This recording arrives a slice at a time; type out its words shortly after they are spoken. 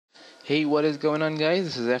Hey, what is going on, guys?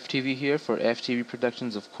 This is FTV here for FTV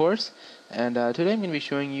Productions, of course, and today I'm going to be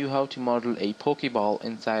showing you how to model a Pokeball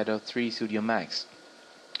inside of 3dsMAX.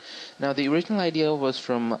 Now, the original idea was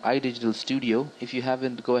from IDigitaUniverse. If you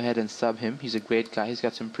haven't, go ahead and sub him. He's a great guy. He's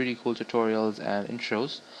got some pretty cool tutorials and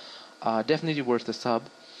intros. Definitely worth the sub.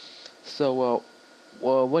 So,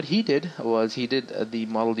 what he did was he did the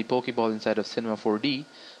Pokeball inside of Cinema 4D,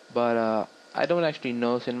 but I don't actually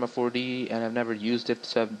know Cinema 4D and I've never used it,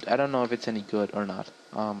 so I don't know if it's any good or not.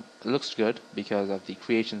 It looks good because of the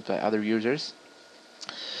creations by other users,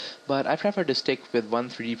 but I prefer to stick with one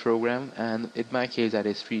 3D program, and in my case that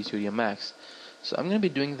is 3dsMAX. So I'm going to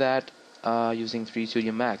be doing that using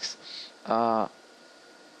 3dsMAX. I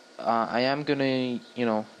am going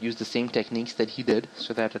to use the same techniques that he did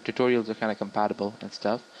so that the tutorials are kind of compatible and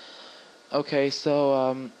stuff. Okay,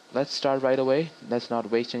 so let's start right away. Let's not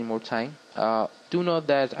waste any more time. Do note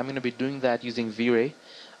that I'm going to be doing that using V-Ray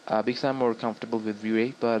because I'm more comfortable with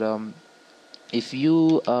V-Ray. But if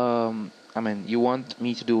you, you want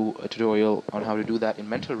me to do a tutorial on how to do that in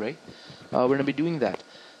Mental Ray, we're going to be doing that.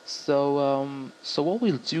 So, what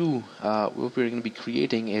we'll do, what we're going to be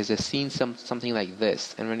creating is a scene, something like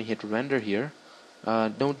this. And when you hit render here,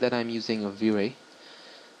 note that I'm using a V-Ray.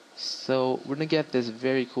 So we're gonna get this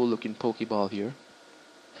very cool looking Pokeball here.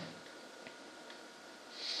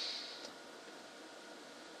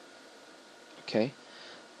 Okay,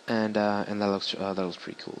 and that looks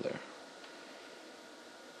pretty cool there.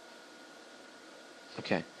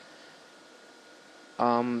 Okay,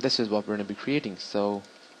 this is what we're gonna be creating. So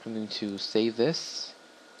I'm going to save this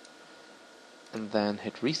and then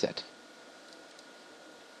hit reset.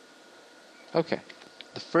 Okay.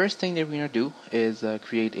 The first thing that we're going to do is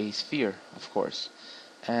create a sphere, of course,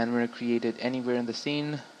 and we're going to create it anywhere in the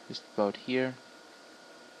scene, just about here.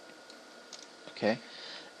 Okay,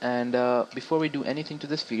 and before we do anything to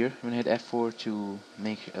the sphere, we're going to hit F4 to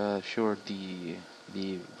make sure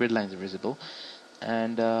the grid lines are visible.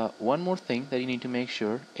 And one more thing that you need to make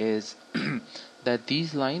sure is that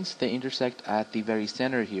these lines, they intersect at the very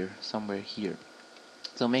center here, somewhere here.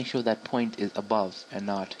 So make sure that point is above and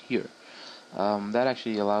not here. That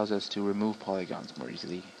actually allows us to remove polygons more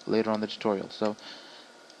easily later on the tutorial. So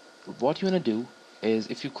what you want to do is,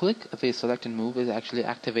 if you click the select and move, it actually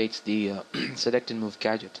activates the select and move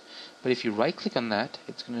gadget. But if you right click on that,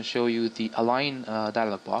 it's going to show you the align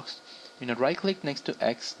dialog box. You know, right click next to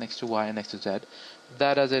X, next to Y, and next to Z.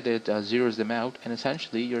 That does it, it zeroes them out, and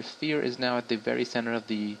essentially your sphere is now at the very center of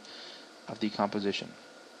the composition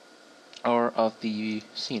or of the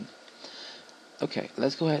scene. Okay,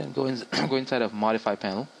 let's go ahead and go inside of Modify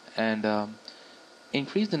panel and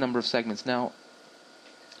increase the number of segments. Now,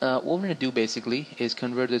 what we're going to do basically is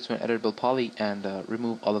convert this to an editable poly and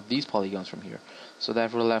remove all of these polygons from here, so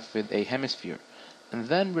that we're left with a hemisphere. And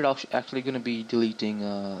then we're actually going to be deleting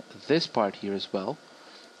this part here as well,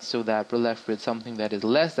 so that we're left with something that is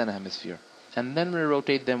less than a hemisphere. And then we'll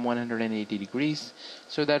rotate them 180 degrees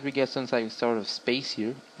so that we get some sort of space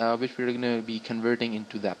here, which we're going to be converting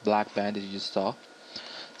into that black band that you just saw.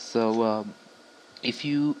 So if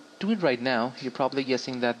you do it right now, you're probably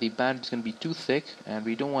guessing that the band is going to be too thick, and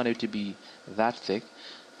we don't want it to be that thick.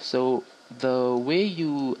 So the way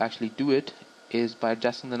you actually do it is by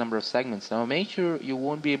adjusting the number of segments. Now make sure you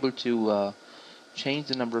won't be able to change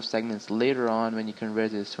the number of segments later on when you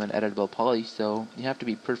convert this to an editable poly, so you have to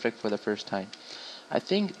be perfect for the first time. I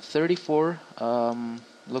think 34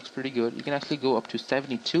 looks pretty good. You can actually go up to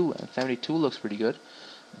 72, and 72 looks pretty good,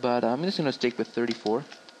 but I'm just going to stick with 34.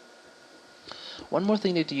 One more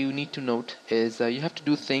thing that you need to note is you have to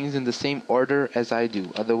do things in the same order as I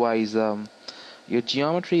do, otherwise your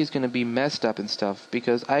geometry is going to be messed up and stuff,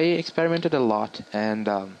 because I experimented a lot, and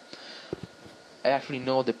I actually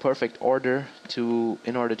know the perfect order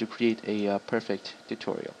in order to create a perfect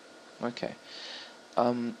tutorial. Okay,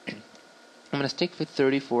 I'm gonna stick with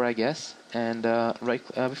 34, I guess, and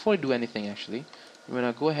before I do anything, actually, I'm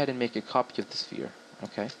gonna go ahead and make a copy of the sphere.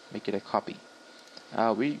 Okay, make it a copy.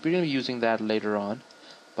 We're gonna be using that later on,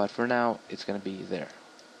 but for now, it's gonna be there.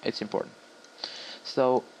 It's important.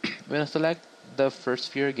 So we're gonna select the first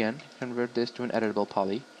sphere again, convert this to an editable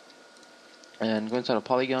poly, and go inside of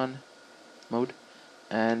polygon mode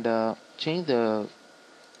and change the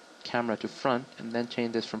camera to front, and then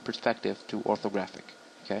change this from perspective to orthographic.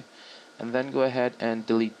 Okay, and then go ahead and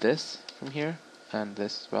delete this from here and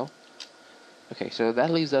this as well. Okay, so that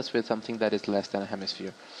leaves us with something that is less than a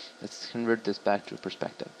hemisphere. Let's convert this back to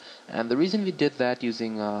perspective, and the reason we did that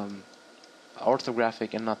using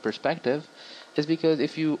orthographic and not perspective is because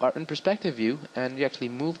if you are in perspective view and you actually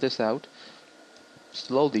move this out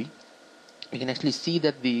slowly, you can actually see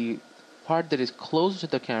that the part that is close to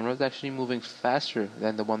the camera is actually moving faster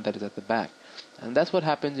than the one that is at the back. And that's what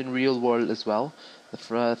happens in real world as well.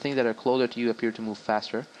 The things that are closer to you appear to move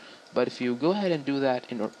faster. But if you go ahead and do that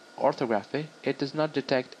in orthographic, it does not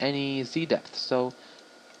detect any Z depth. So,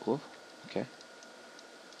 okay.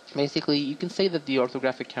 Basically, you can say that the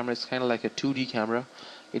orthographic camera is kind of like a 2D camera.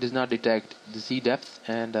 It does not detect the Z depth,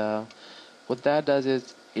 and what that does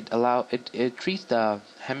is it treats the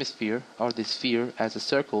hemisphere or the sphere as a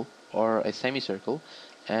circle or a semicircle,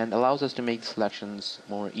 and allows us to make selections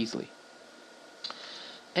more easily.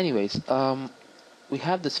 Anyways, we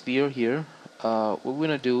have the sphere here. What we're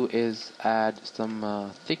gonna do is add some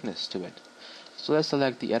thickness to it. So let's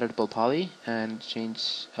select the editable poly and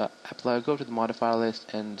change apply. Go to the modifier list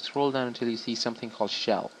and scroll down until you see something called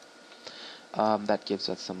shell. That gives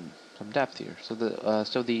us some depth here. So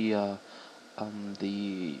the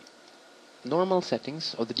normal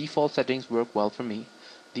settings or the default settings work well for me.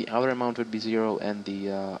 The outer amount would be 0, and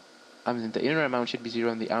the inner amount should be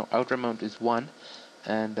 0, and the outer amount is 1,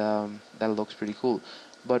 and that looks pretty cool.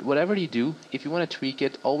 But whatever you do, if you want to tweak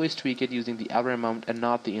it, always tweak it using the outer amount and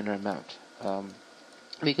not the inner amount.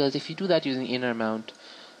 Because if you do that using the inner amount,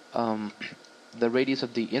 the radius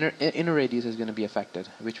of the inner radius is going to be affected,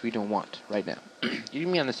 which we don't want right now. You're going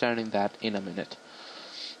to be understanding that in a minute.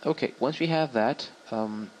 Okay, once we have that,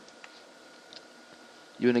 you're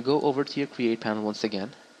going to go over to your create panel once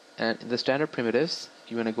again, and in the standard primitives,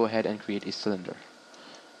 you're going to go ahead and create a cylinder.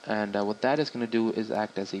 And what that is going to do is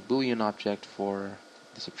act as a Boolean object for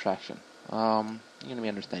the subtraction. You're going to be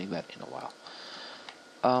understanding that in a while.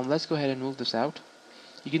 Let's go ahead and move this out.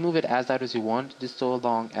 You can move it as out as you want, just so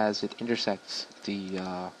long as it intersects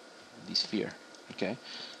the sphere. Okay,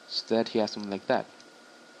 so that you have something like that.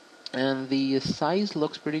 And the size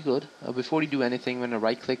looks pretty good. Before you do anything, I'm going to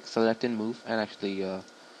right-click, select, and move, and actually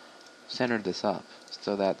center this up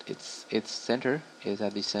so that its center is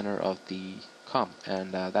at the center of the comp,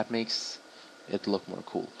 and that makes it look more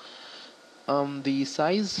cool. The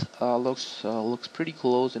size looks pretty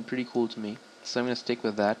close and pretty cool to me, so I'm going to stick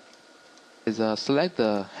with that. Select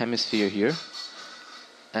the hemisphere here,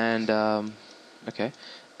 and okay,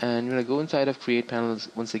 and you're going to go inside of create panels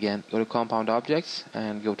once again, go to compound objects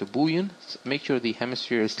and go to Boolean. So make sure the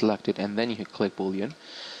hemisphere is selected, and then you can click Boolean,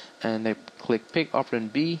 and I click pick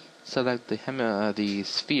operand B, select the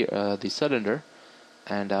sphere, the cylinder,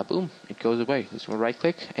 and boom, it goes away. Just right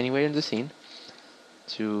click anywhere in the scene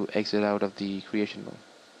to exit out of the creation mode.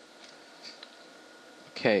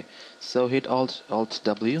 Okay, so hit Alt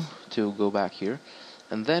W to go back here,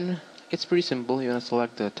 and then it's pretty simple. You want to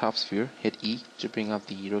select the top sphere, hit E to bring up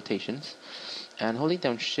the rotations, and holding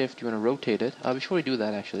down Shift, you want to rotate it. Before we do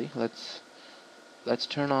that, actually, let's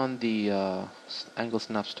turn on the angle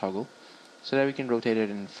snaps toggle, so that we can rotate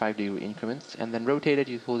it in 5-degree increments, and then rotate it.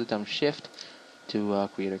 You hold it down Shift to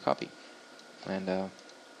create a copy, and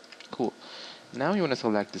cool. Now you want to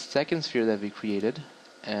select the second sphere that we created,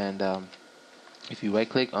 and if you right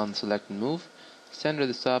click on select and move, center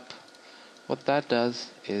this up. What that does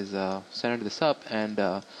is center this up, and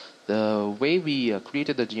the way we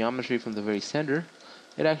created the geometry from the very center,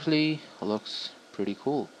 it actually looks pretty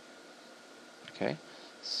cool. Okay,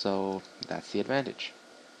 so that's the advantage.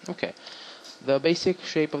 Okay, the basic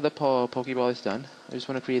shape of the Pokeball is done. I just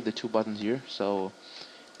want to create the two buttons here, so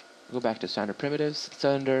go back to standard primitives,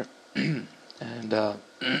 cylinder, and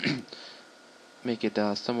make it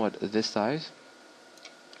somewhat this size.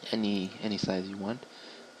 Any size you want,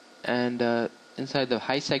 and inside the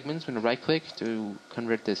high segments, we're going to right click to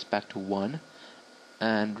convert this back to 1,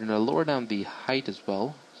 and we're going to lower down the height as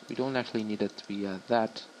well, so we don't actually need it to be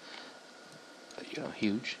that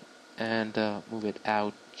huge, and move it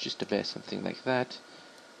out just a bit, something like that.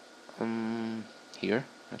 Here,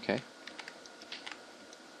 okay,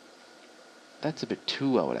 that's a bit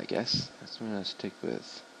too out, I guess. That's what I'm going to stick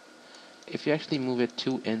with. If you actually move it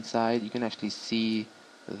too inside, you can actually see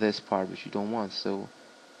this part, which you don't want, so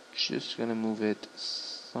just gonna move it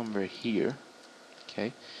somewhere here.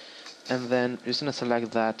 Okay, and then you're just gonna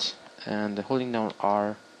select that, and holding down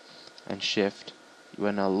R and Shift, you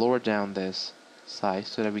wanna lower down this size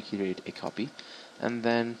so that we can create a copy, and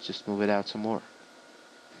then just move it out some more.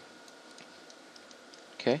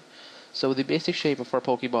 Okay, so the basic shape of our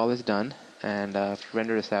Pokeball is done, and if you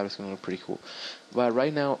render this out, it's gonna look pretty cool. But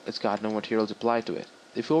right now, it's got no materials applied to it.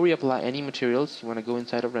 Before we apply any materials, you want to go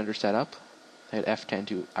inside of render setup, hit F10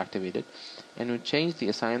 to activate it, and we change the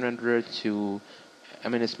assign renderer to,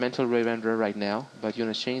 it's mental ray renderer right now, but you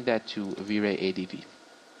want to change that to V-Ray ADV.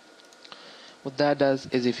 What that does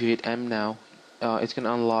is if you hit M now, it's going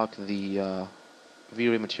to unlock the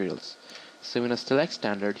V-Ray materials. So we're going to select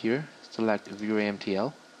standard here, select V-Ray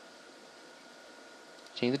MTL,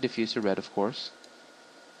 change the diffuse to red, of course.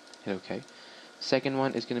 Hit OK. Second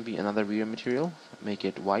one is going to be another rear material. Make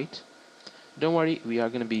it white. Don't worry, we are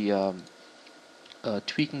going to be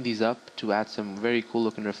tweaking these up to add some very cool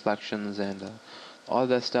looking reflections and all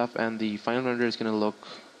that stuff, and the final render is going to look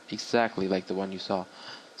exactly like the one you saw.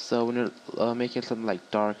 So we're going to make it something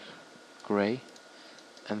like dark gray,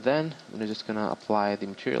 and then we're just going to apply the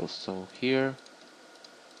materials. So here,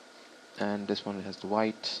 and this one has the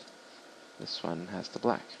white, this one has the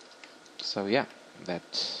black. So yeah,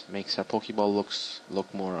 that makes our Pokeball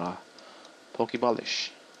look more Pokeballish.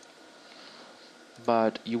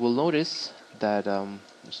 But you will notice that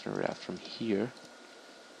just gonna wrap from here,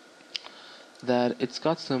 that it's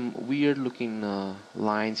got some weird looking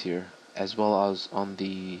lines here, as well as on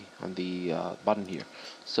the button here.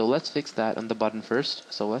 So let's fix that on the button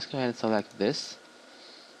first. So let's go ahead and select this,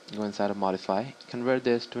 go inside of modify, convert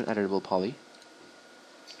this to an editable poly,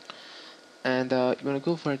 and you're going to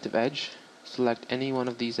go for active edge, select any one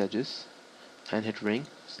of these edges and hit ring,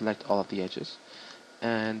 select all of the edges,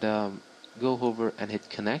 and go over and hit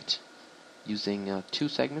connect using 2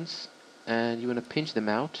 segments, and you want to pinch them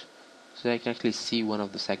out so that I can actually see one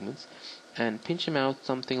of the segments, and pinch them out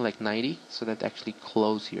something like 90 so that they actually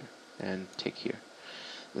close here and tick here.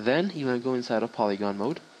 Then you want to go inside of polygon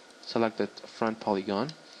mode, select the front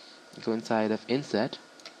polygon, go inside of inset,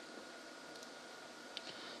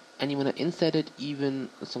 and you want to inset it even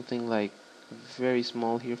something like very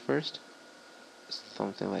small here first,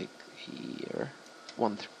 something like here,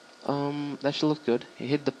 1 3. That should look good. You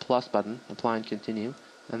hit the plus button, apply and continue,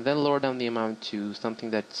 and then lower down the amount to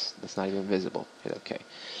something that's not even visible. Hit OK.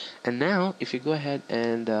 And now, if you go ahead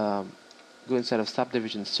and go inside of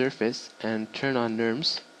subdivision surface and turn on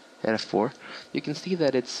NURMS at F4, you can see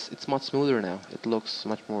that it's much smoother now. It looks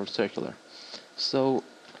much more circular. So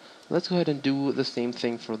let's go ahead and do the same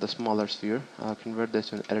thing for the smaller sphere. I'll convert this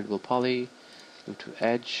to an editable poly. Go to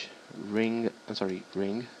edge, ring.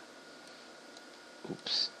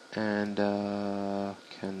 Oops. And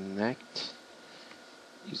connect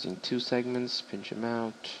using 2 segments, pinch them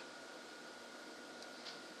out,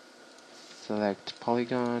 select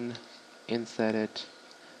polygon, inset it.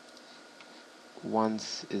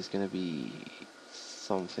 Once is going to be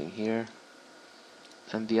something here,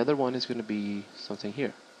 and the other one is going to be something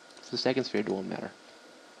here. For the second sphere, it won't matter.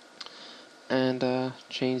 And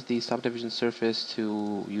change the subdivision surface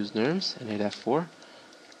to use NURMS and hit F4,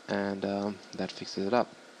 and that fixes it up.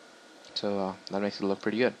 So that makes it look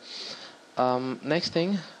pretty good. Next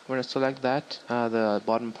thing, we're going to select that, the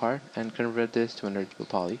bottom part, and convert this to an editable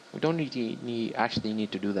poly. We don't actually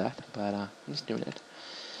need to do that, but I'm just doing it.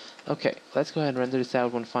 Okay, let's go ahead and render this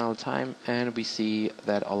out one final time, and we see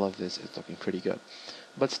that all of this is looking pretty good.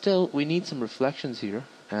 But still, we need some reflections here,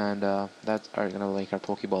 and that are going to make our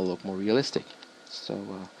Pokeball look more realistic.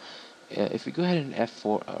 So if we go ahead and F4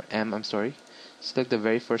 or M, I'm sorry, select the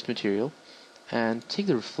very first material, and take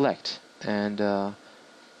the reflect and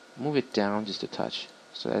move it down just a touch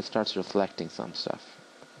so that it starts reflecting some stuff.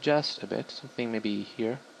 Just a bit, something maybe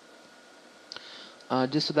here.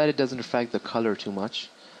 Just so that it doesn't reflect the color too much.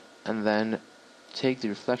 And then take the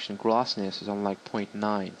reflection glossiness is on like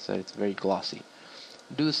 0.9 so that it's very glossy.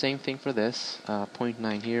 Do the same thing for this,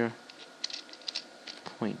 0.9 here,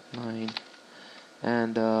 0.9,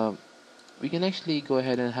 and we can actually go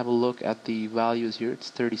ahead and have a look at the values here.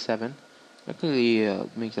 It's 37. Actually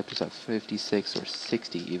makes up to 56 or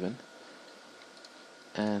 60 even,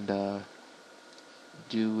 and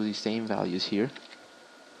do the same values here.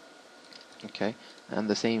 Okay, and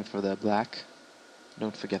the same for the black.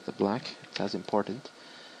 Don't forget the black, that's important.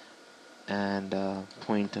 And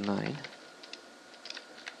 0.9.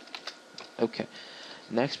 Okay,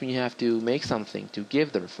 next we have to make something to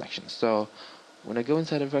give the reflection. So when I go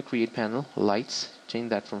inside of our create panel, lights, change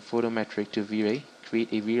that from photometric to V-ray,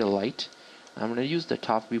 create a V-ray light. I'm going to use the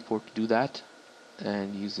top viewport to do that,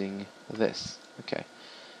 and using this. Okay,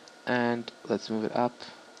 and let's move it up.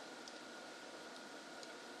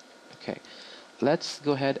 Okay, let's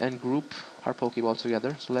go ahead and group our Pokeballs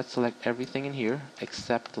together. So let's select everything in here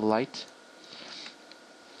except the light,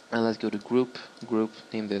 and let's go to group,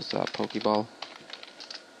 name this Pokeball,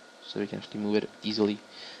 so we can actually move it easily.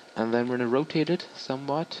 And then we're going to rotate it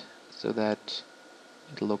somewhat so that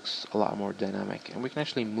it looks a lot more dynamic, and we can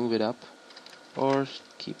actually move it up or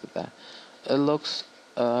keep it that. It looks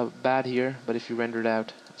bad here, but if you render it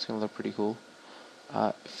out, it's going to look pretty cool.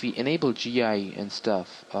 If we enable GI and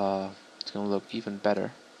stuff, it's going to look even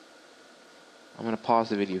better. I'm going to pause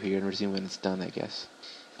the video here and resume when it's done, I guess.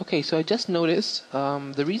 Okay, so I just noticed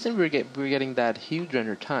the reason we're getting that huge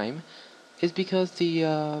render time is because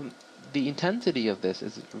the the intensity of this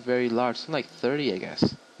is very large, something like 30, I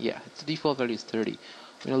guess. Yeah, its default value is 30.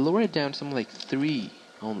 We're gonna lower it down to something like 3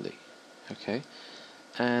 only. Okay,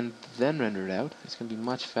 and then render it out. It's gonna be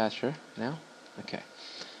much faster now. Okay,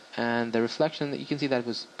 and the reflection, you can see that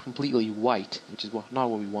was completely white, which is not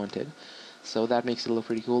what we wanted. So that makes it look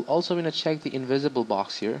pretty cool. Also, we're gonna check the invisible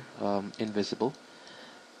box here, invisible,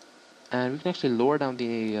 and we can actually lower down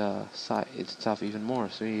the size itself even more.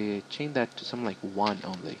 So we change that to something like 1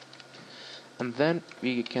 only. And then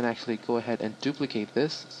we can actually go ahead and duplicate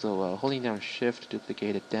this. So holding down Shift,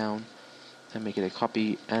 duplicate it down, and make it a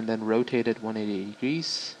copy, and then rotate it 180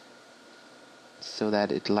 degrees so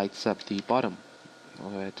that it lights up the bottom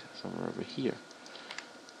of it somewhere over here.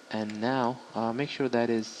 And now make sure that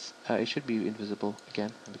is it should be invisible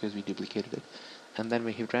again because we duplicated it. And then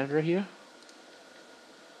we hit render here.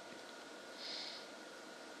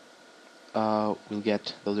 We'll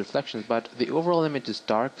get those reflections, but the overall image is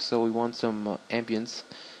dark, so we want some ambience.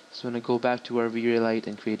 So I'm going to go back to our V-Ray light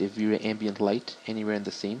and create a V-Ray ambient light anywhere in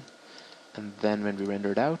the scene, and then when we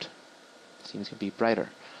render it out, the scene is going to be brighter.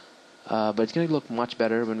 But it's going to look much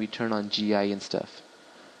better when we turn on GI and stuff.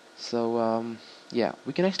 So yeah,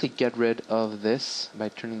 we can actually get rid of this by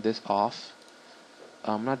turning this off.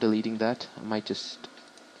 I'm not deleting that, I might just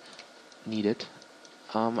need it.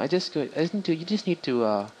 You just need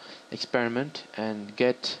to experiment and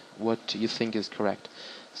get what you think is correct.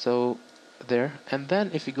 So there, and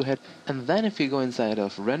then if you go inside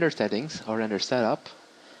of render settings or render setup,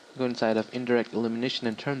 go inside of indirect illumination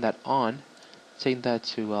and turn that on, change that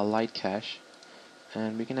to light cache,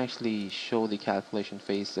 and we can actually show the calculation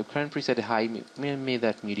phase. The current preset is high, made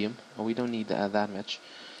that medium, we don't need that much.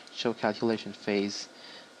 Show calculation phase,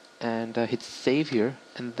 and hit save here,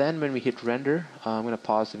 and then when we hit render, I'm going to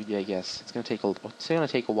pause the video, I guess. It's going to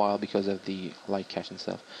take a while because of the light cache and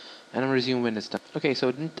stuff, and I'm resume when it's done. Okay, so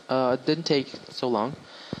it didn't take so long.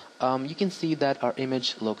 You can see that our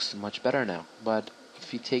image looks much better now, but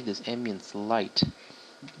if you take this ambience light,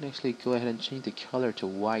 you can actually go ahead and change the color to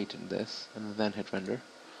white in this, and then hit render.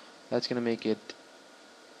 That's going to make it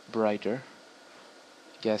brighter.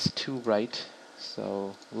 I guess too bright.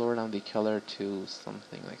 So lower down the color to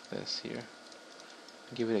something like this here.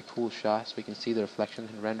 Give it a cool shot so we can see the reflection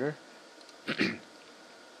in render.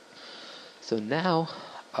 So now,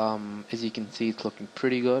 as you can see, it's looking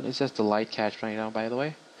pretty good. It's just the light cache right now, by the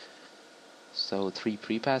way. So 3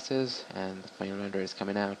 pre-passes, and the final render is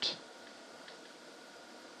coming out.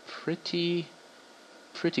 Pretty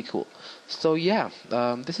cool. So yeah,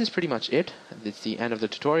 this is pretty much it. It's the end of the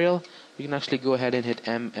tutorial. You can actually go ahead and hit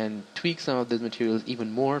M and tweak some of these materials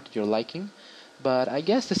even more to your liking. But I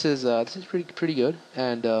guess this is pretty good.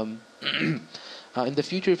 And in the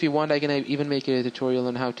future, if you want, I can even make a tutorial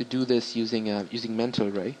on how to do this using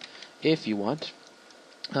Mental Ray, if you want.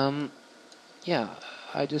 Yeah,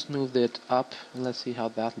 I just moved it up. Let's see how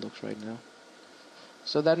that looks right now.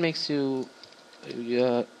 So that makes you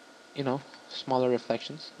know, smaller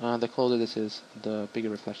reflections. The closer this is, the bigger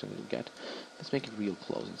reflection you'll get. Let's make it real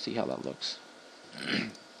close and see how that looks.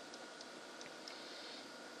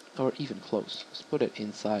 Or even close. Let's put it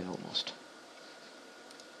inside almost.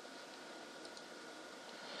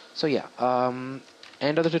 So yeah,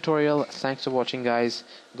 end of the tutorial. Thanks for watching, guys.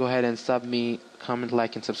 Go ahead and sub me, comment,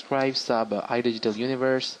 like, and subscribe. Sub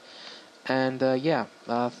IDigitaUniverse. And yeah,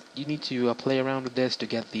 you need to play around with this to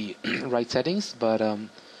get the right settings, but I'm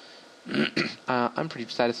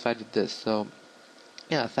pretty satisfied with this. So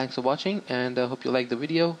yeah, thanks for watching, and I hope you liked the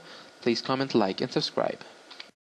video. Please comment, like, and subscribe.